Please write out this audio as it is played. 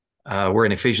We're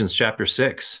in Ephesians chapter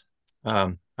 6.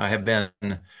 I have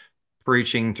been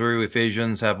preaching through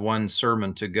Ephesians, have one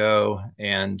sermon to go.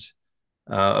 And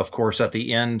of course, at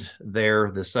the end there,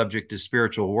 the subject is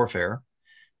spiritual warfare.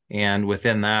 And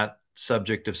within that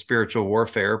subject of spiritual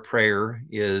warfare, prayer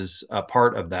is a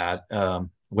part of that.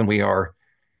 When we are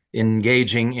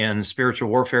engaging in spiritual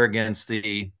warfare against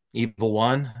the evil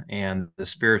one and the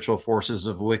spiritual forces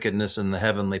of wickedness in the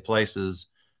heavenly places,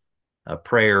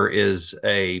 prayer is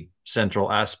a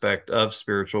central aspect of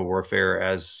spiritual warfare,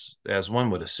 as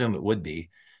one would assume it would be.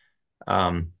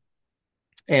 Um,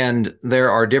 and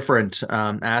there are different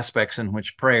aspects in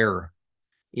which prayer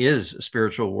is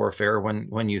spiritual warfare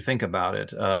when you think about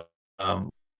it. Um,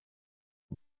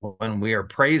 when we are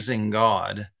praising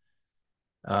God,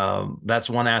 that's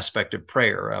one aspect of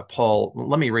prayer. Paul,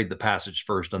 let me read the passage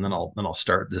first, and then I'll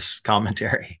start this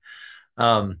commentary.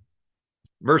 Um,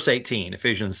 Verse 18,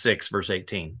 Ephesians 6, verse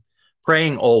 18.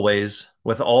 Praying always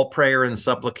with all prayer and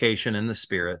supplication in the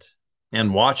Spirit,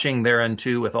 and watching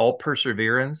thereunto with all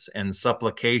perseverance and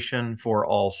supplication for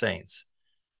all saints.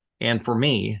 And for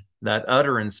me, that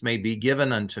utterance may be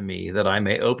given unto me, that I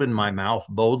may open my mouth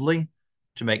boldly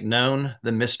to make known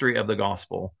the mystery of the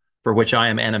gospel, for which I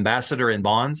am an ambassador in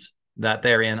bonds, that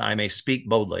therein I may speak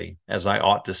boldly as I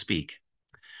ought to speak.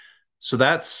 So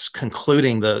that's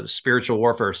concluding the spiritual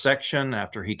warfare section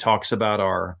after he talks about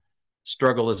our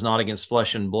struggle is not against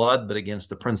flesh and blood, but against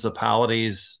the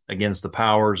principalities, against the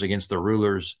powers, against the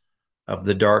rulers of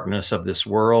the darkness of this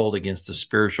world, against the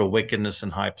spiritual wickedness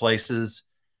in high places.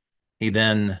 He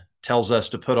then tells us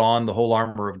to put on the whole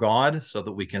armor of God so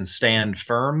that we can stand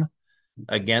firm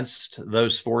against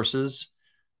those forces.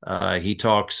 He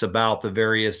talks about the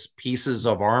various pieces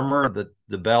of armor,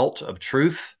 the belt of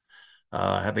truth,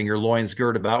 having your loins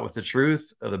girt about with the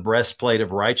truth, the breastplate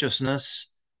of righteousness,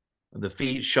 the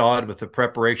feet shod with the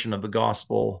preparation of the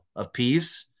gospel of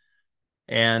peace,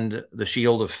 and the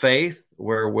shield of faith,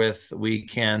 wherewith we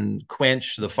can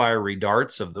quench the fiery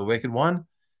darts of the wicked one,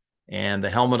 and the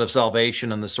helmet of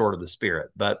salvation and the sword of the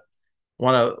Spirit. But I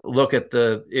want to look at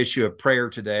the issue of prayer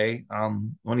today.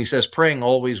 When he says praying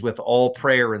always with all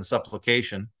prayer and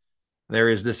supplication, there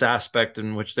is this aspect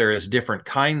in which there is different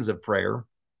kinds of prayer.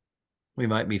 We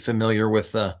might be familiar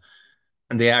with the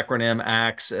acronym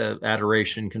ACTS,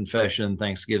 adoration, confession,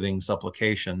 thanksgiving,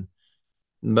 supplication.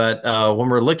 But when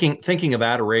we're thinking of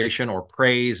adoration or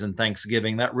praise and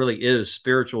thanksgiving, that really is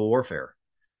spiritual warfare.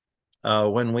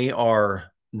 When we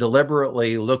are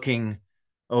deliberately looking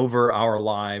over our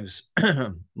lives,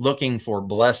 looking for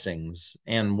blessings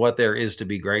and what there is to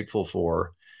be grateful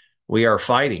for, we are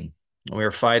fighting. We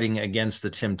are fighting against the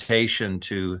temptation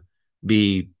to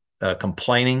be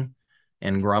complaining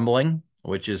and grumbling,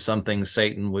 which is something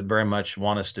Satan would very much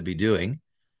want us to be doing,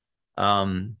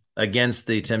 against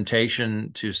the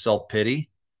temptation to self pity.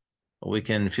 We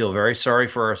can feel very sorry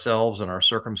for ourselves and our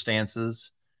circumstances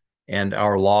and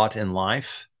our lot in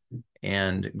life.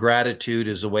 And gratitude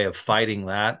is a way of fighting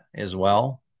that as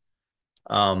well.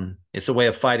 It's a way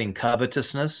of fighting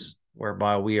covetousness,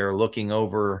 whereby we are looking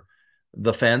over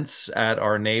the fence at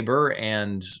our neighbor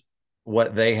and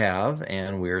what they have,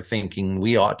 and we're thinking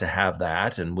we ought to have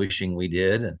that and wishing we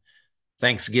did. And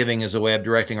Thanksgiving is a way of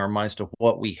directing our minds to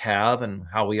what we have and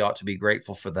how we ought to be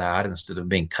grateful for that instead of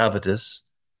being covetous.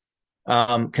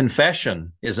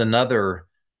 Confession is another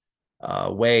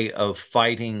way of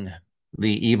fighting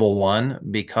the evil one,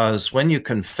 because when you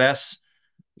confess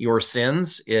your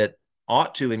sins, it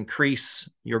ought to increase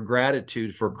your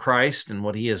gratitude for Christ and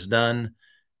what he has done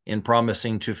in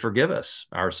promising to forgive us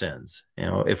our sins.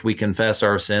 If we confess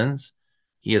our sins,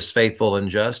 he is faithful and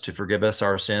just to forgive us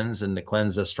our sins and to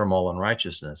cleanse us from all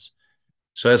unrighteousness.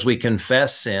 So as we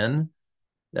confess sin,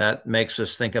 that makes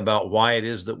us think about why it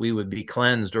is that we would be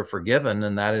cleansed or forgiven,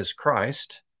 and that is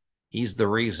Christ. He's the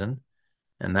reason.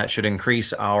 And that should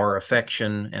increase our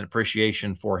affection and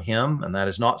appreciation for him. And that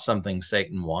is not something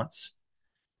Satan wants.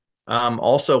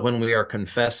 Also, when we are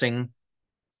confessing,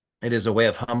 it is a way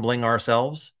of humbling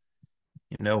ourselves.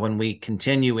 When we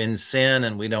continue in sin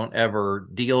and we don't ever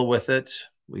deal with it,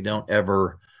 we don't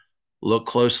ever look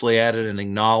closely at it and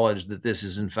acknowledge that this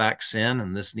is in fact sin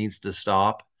and this needs to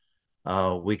stop,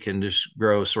 we can just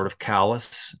grow sort of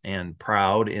callous and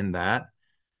proud in that.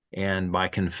 And by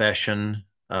confession,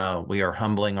 we are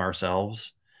humbling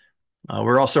ourselves.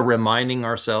 We're also reminding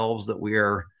ourselves that we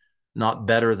are not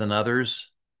better than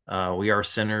others. We are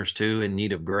sinners too, in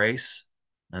need of grace.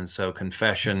 And so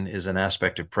confession is an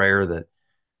aspect of prayer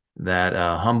that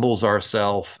humbles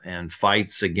ourselves and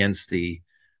fights against the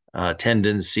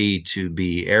tendency to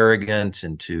be arrogant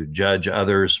and to judge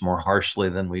others more harshly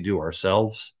than we do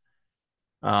ourselves.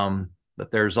 but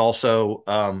there's also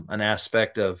an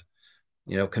aspect of,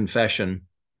 confession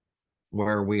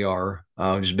where we are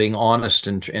just being honest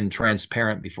and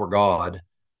transparent before God.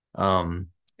 Um,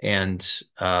 and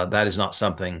that is not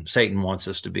something Satan wants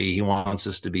us to be. He wants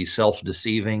us to be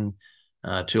self-deceiving,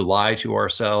 to lie to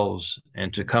ourselves,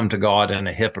 and to come to God in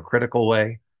a hypocritical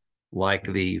way, like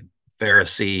the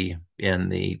Pharisee in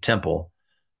the temple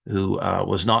who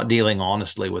was not dealing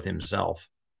honestly with himself.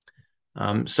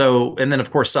 And then,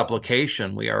 of course,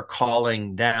 supplication. We are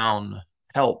calling down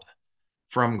help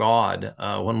from God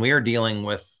when we are dealing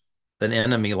with an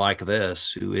enemy like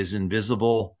this who is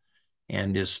invisible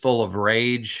and is full of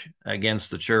rage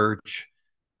against the church,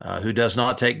 who does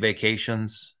not take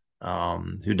vacations,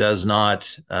 who does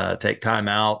not take time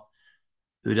out,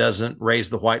 who doesn't raise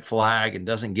the white flag and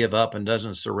doesn't give up and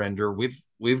doesn't surrender.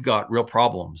 We've got real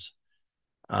problems.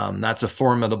 That's a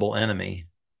formidable enemy.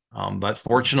 But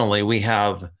fortunately, we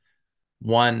have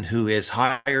one who is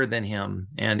higher than him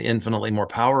and infinitely more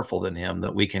powerful than him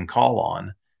that we can call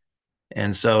on.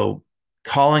 And so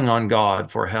calling on God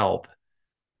for help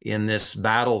in this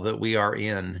battle that we are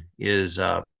in is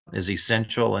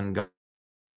essential, and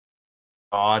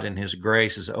God and his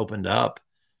grace has opened up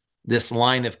this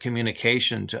line of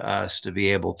communication to us to be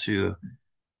able to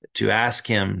ask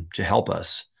him to help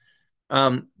us.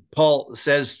 Paul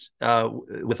says,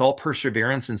 with all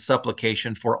perseverance and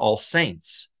supplication for all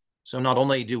saints. So not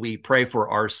only do we pray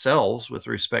for ourselves with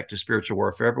respect to spiritual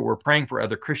warfare, but we're praying for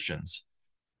other Christians.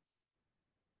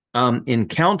 In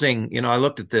counting, I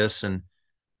looked at this, and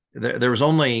there was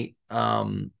only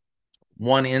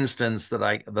one instance that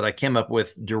I came up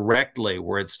with directly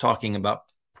where it's talking about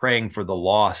praying for the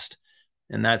lost,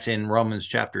 and that's in Romans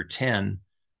chapter 10,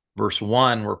 verse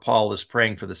 1, where Paul is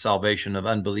praying for the salvation of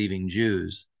unbelieving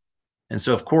Jews. And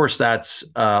so, of course, that's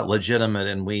legitimate,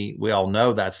 and we all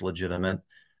know that's legitimate.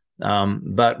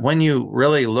 But when you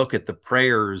really look at the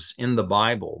prayers in the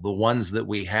Bible, the ones that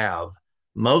we have,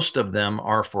 most of them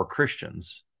are for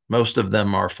Christians. Most of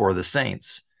them are for the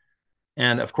saints.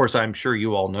 And of course, I'm sure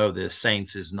you all know this.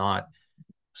 Saints is not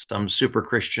some super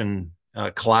Christian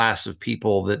class of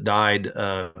people that died,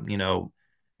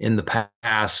 in the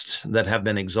past that have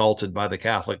been exalted by the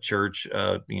Catholic Church,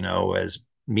 as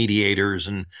mediators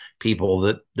and people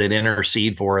that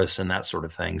intercede for us and that sort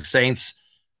of thing. Saints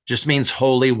just means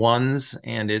holy ones,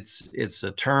 and it's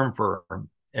a term for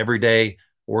everyday,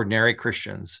 ordinary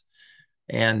Christians.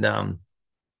 And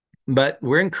but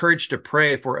we're encouraged to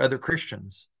pray for other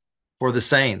Christians, for the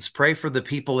saints. Pray for the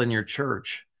people in your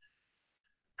church.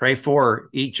 Pray for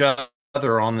each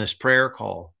other on this prayer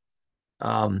call.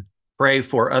 Pray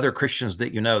for other Christians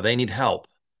that you know they need help.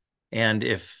 And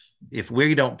if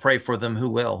we don't pray for them, who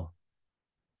will?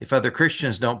 If other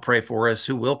Christians don't pray for us,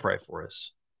 who will pray for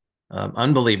us?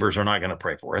 Unbelievers are not going to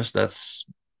pray for us. That's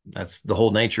the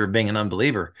whole nature of being an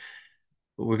unbeliever.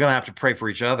 We're going to have to pray for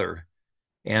each other.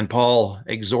 And Paul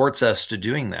exhorts us to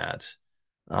doing that.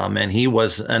 And he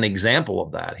was an example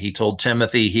of that. He told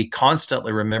Timothy he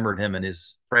constantly remembered him in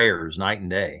his prayers night and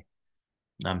day.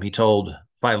 He told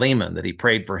Philemon that he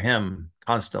prayed for him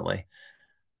constantly.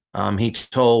 He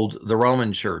told the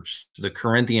Roman church, the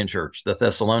Corinthian church, the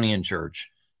Thessalonian church,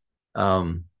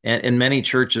 and many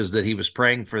churches that he was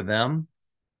praying for them.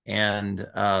 And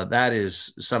that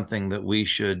is something that we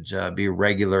should be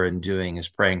regular in doing, is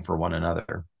praying for one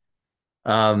another.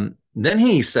 Then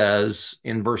he says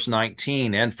in verse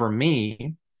 19, and for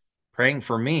me, praying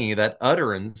for me, that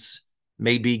utterance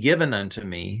may be given unto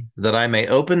me, that I may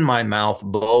open my mouth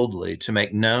boldly to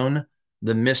make known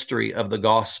the mystery of the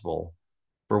gospel,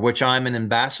 for which I am an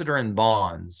ambassador in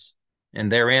bonds,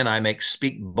 and therein I may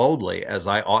speak boldly as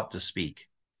I ought to speak.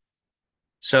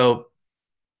 So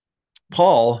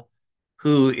Paul,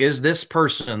 who is this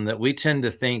person that we tend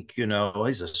to think,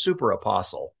 he's a super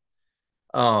apostle.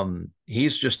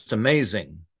 He's just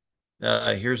amazing.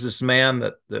 Here's this man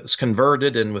that's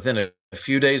converted, and within a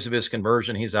few days of his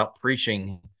conversion, he's out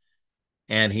preaching,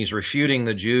 and he's refuting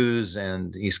the Jews,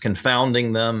 and he's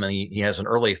confounding them, and he has an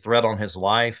early threat on his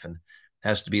life and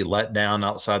has to be let down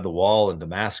outside the wall in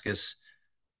Damascus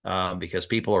because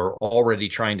people are already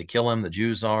trying to kill him. The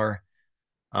Jews are.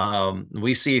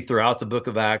 We see throughout the book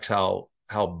of Acts how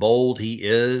bold he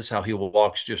is, how he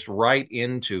walks just right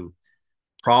into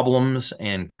problems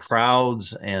and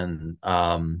crowds and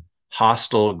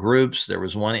hostile groups. There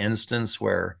was one instance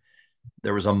where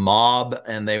there was a mob,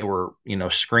 and they were,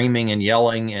 screaming and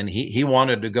yelling, and he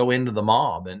wanted to go into the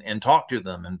mob and talk to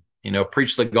them and,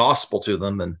 preach the gospel to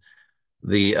them. And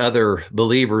the other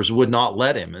believers would not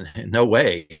let him. And no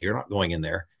way, you're not going in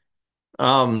there.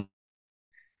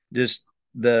 Just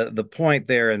the point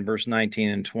there in verse 19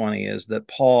 and 20 is that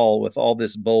Paul, with all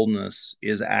this boldness,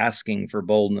 is asking for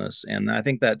boldness. And I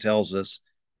think that tells us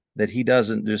that he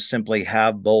doesn't just simply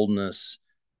have boldness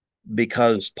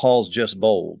because Paul's just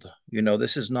bold.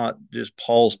 This is not just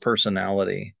Paul's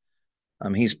personality.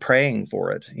 He's praying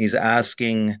for it. He's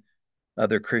asking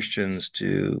other Christians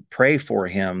to pray for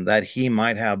him that he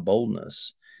might have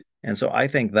boldness. And so I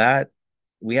think that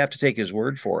we have to take his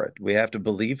word for it. We have to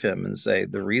believe him and say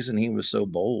the reason he was so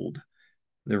bold,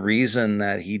 the reason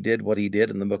that he did what he did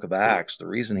in the book of Acts, the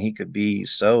reason he could be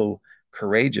so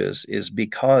courageous is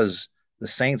because the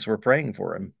saints were praying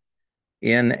for him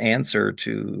in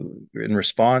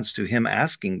response to him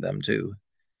asking them to.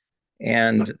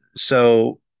 And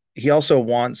so he also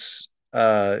wants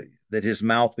that his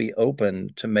mouth be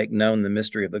open to make known the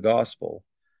mystery of the gospel.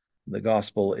 The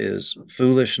gospel is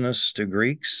foolishness to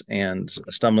Greeks and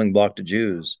a stumbling block to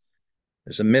Jews.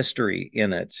 There's a mystery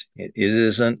in it. It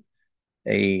isn't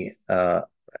a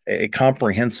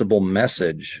comprehensible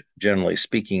message, generally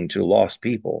speaking, to lost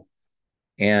people,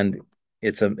 and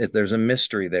there's a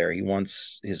mystery there. He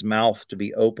wants his mouth to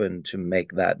be open to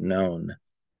make that known.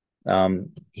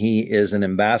 He is an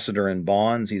ambassador in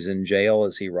bonds. He's in jail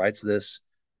as he writes this,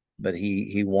 but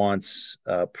he wants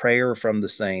prayer from the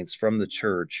saints, from the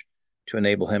church, to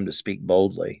enable him to speak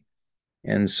boldly.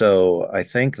 And so I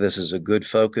think this is a good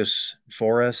focus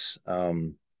for us.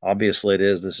 Obviously, it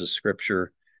is. This is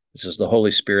Scripture. This is the Holy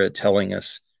Spirit telling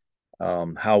us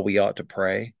how we ought to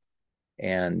pray.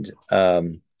 And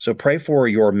so pray for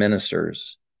your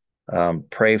ministers.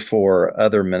 Pray for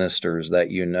other ministers that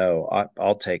you know.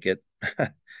 I'll take it.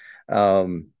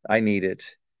 I need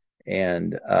it.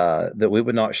 And that we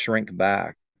would not shrink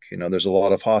back. There's a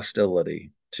lot of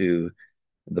hostility to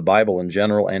the Bible in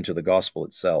general and to the gospel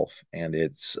itself. And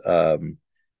it's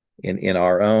in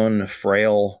our own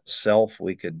frail self,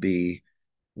 we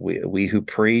who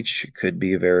preach could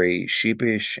be very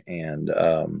sheepish and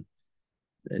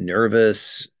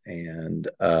nervous and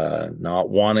not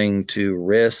wanting to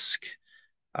risk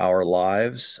our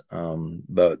lives.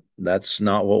 But that's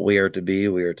not what we are to be.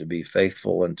 We are to be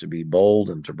faithful and to be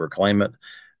bold and to proclaim it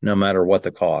no matter what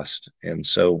the cost. And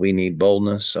so we need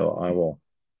boldness. So I will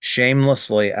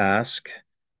shamelessly ask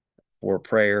for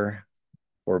prayer,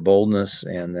 for boldness,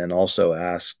 and then also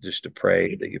ask just to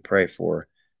pray that you pray for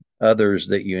others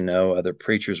that you know, other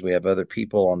preachers. We have other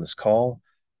people on this call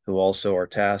who also are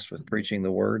tasked with preaching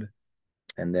the word.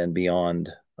 And then beyond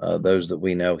those that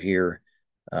we know here,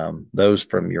 those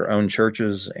from your own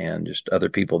churches and just other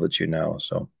people that you know.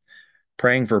 So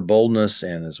praying for boldness,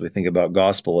 and as we think about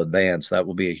gospel advance, that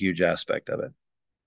will be a huge aspect of it.